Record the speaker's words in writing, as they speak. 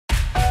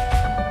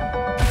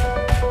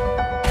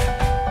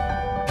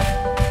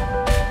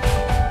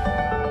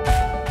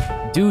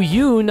Do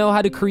you know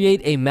how to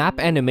create a map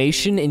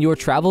animation in your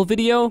travel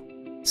video?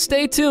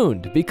 Stay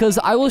tuned, because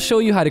I will show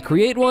you how to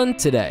create one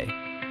today.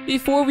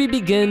 Before we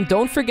begin,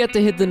 don't forget to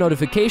hit the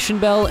notification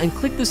bell and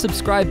click the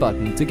subscribe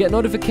button to get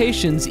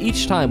notifications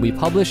each time we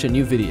publish a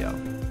new video.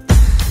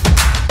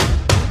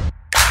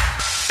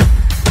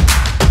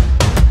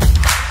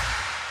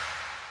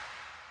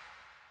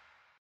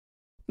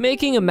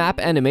 Making a map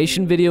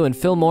animation video in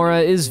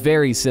Filmora is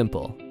very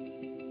simple.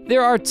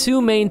 There are two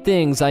main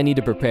things I need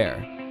to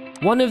prepare.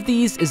 One of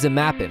these is a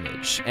map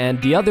image,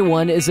 and the other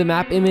one is a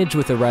map image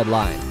with a red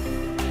line.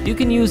 You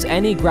can use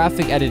any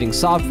graphic editing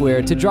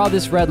software to draw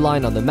this red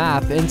line on the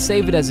map and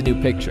save it as a new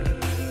picture.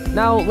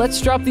 Now, let's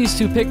drop these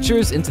two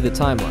pictures into the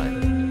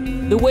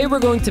timeline. The way we're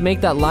going to make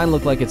that line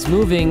look like it's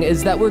moving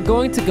is that we're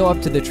going to go up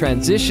to the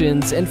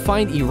transitions and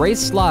find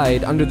Erase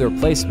Slide under the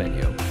Replace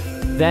menu.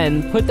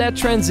 Then, put that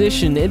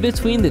transition in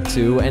between the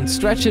two and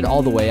stretch it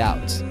all the way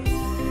out.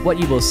 What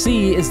you will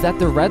see is that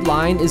the red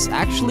line is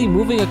actually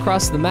moving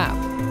across the map.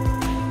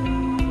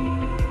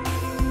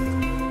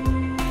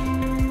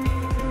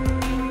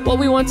 What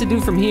we want to do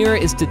from here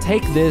is to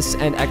take this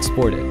and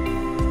export it.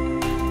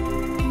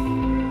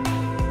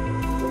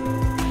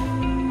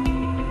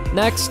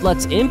 Next,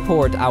 let's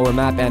import our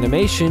map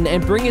animation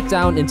and bring it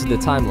down into the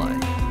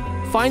timeline.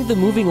 Find the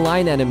moving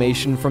line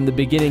animation from the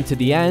beginning to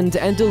the end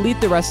and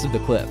delete the rest of the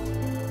clip.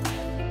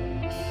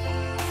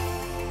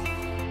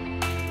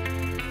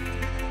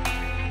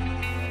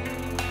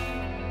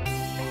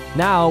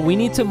 Now, we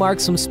need to mark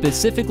some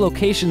specific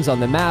locations on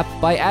the map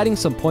by adding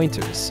some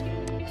pointers.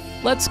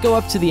 Let's go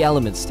up to the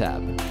Elements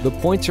tab. The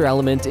pointer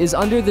element is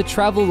under the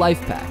Travel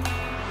Life Pack.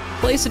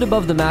 Place it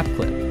above the map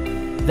clip.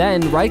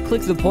 Then,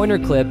 right-click the pointer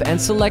clip and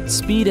select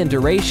Speed and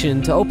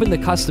Duration to open the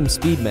Custom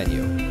Speed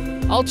menu.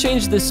 I'll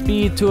change the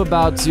speed to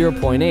about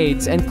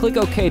 0.8 and click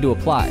OK to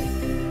apply.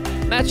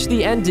 Match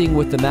the ending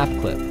with the map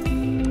clip.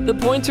 The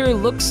pointer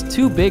looks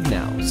too big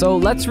now, so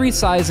let's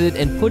resize it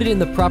and put it in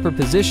the proper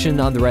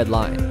position on the red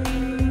line.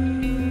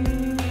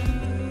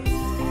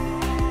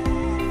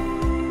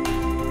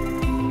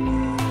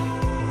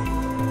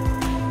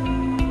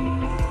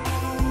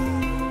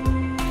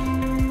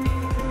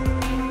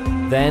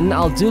 Then,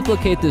 I'll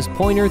duplicate this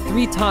pointer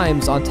 3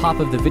 times on top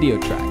of the video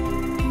track.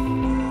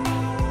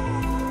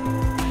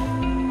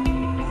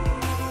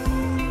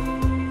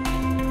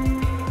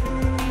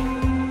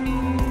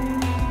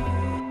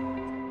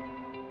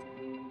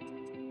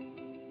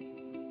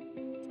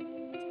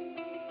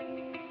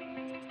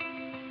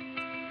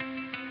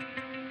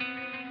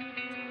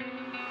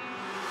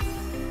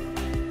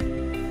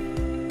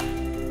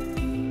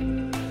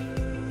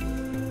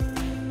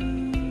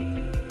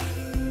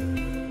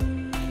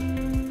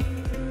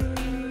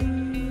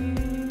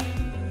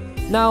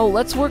 Now,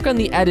 let's work on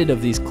the edit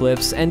of these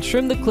clips and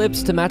trim the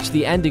clips to match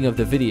the ending of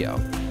the video.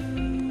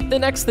 The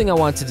next thing I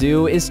want to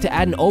do is to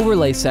add an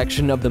overlay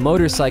section of the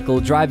motorcycle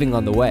driving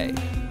on the way.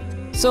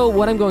 So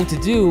what I'm going to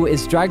do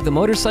is drag the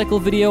motorcycle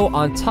video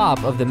on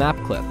top of the map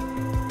clip.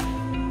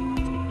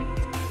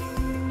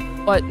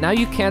 But now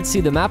you can't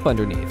see the map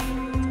underneath.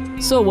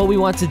 So what we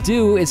want to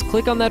do is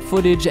click on that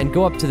footage and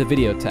go up to the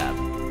video tab.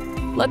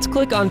 Let's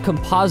click on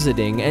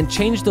Compositing and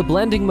change the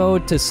blending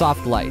mode to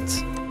Soft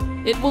Light.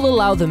 It will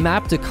allow the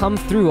map to come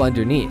through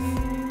underneath.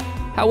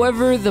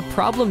 However, the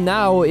problem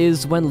now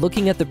is when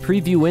looking at the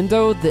preview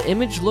window, the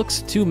image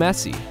looks too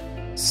messy.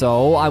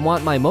 So I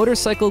want my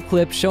motorcycle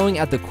clip showing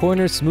at the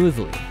corner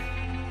smoothly.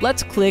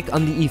 Let's click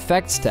on the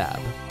Effects tab.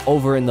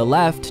 Over in the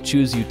left,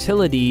 choose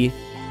Utility,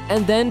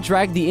 and then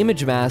drag the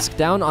image mask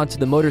down onto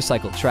the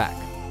motorcycle track,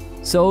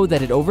 so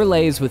that it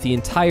overlays with the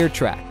entire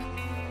track.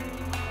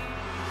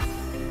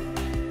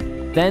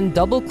 Then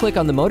double-click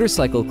on the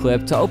motorcycle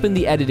clip to open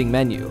the editing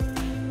menu.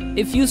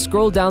 If you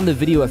scroll down the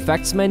video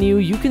effects menu,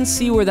 you can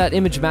see where that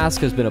image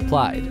mask has been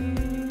applied.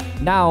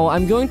 Now,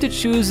 I'm going to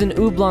choose an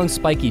oblong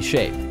spiky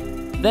shape.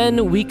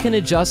 Then we can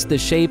adjust the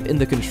shape in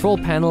the control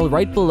panel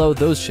right below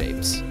those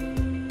shapes.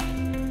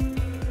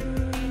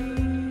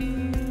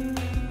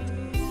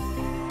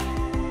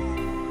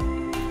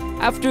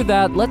 After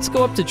that, let's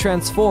go up to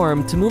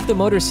Transform to move the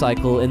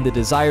motorcycle in the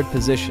desired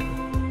position.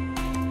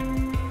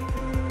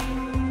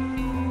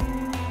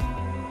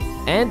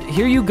 And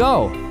here you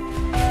go!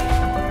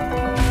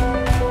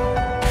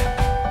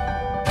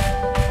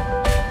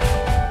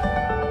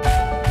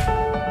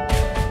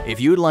 If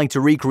you'd like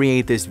to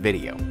recreate this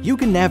video, you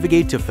can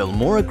navigate to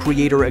Filmora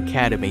Creator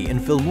Academy in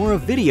Filmora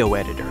Video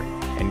Editor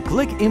and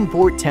click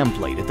Import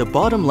Template at the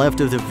bottom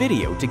left of the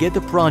video to get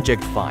the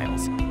project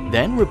files.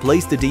 Then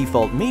replace the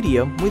default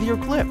media with your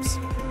clips.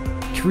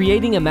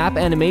 Creating a map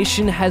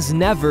animation has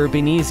never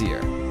been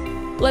easier.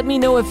 Let me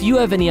know if you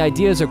have any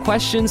ideas or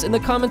questions in the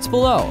comments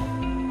below.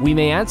 We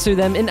may answer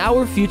them in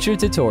our future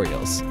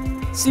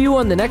tutorials. See you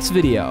on the next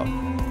video.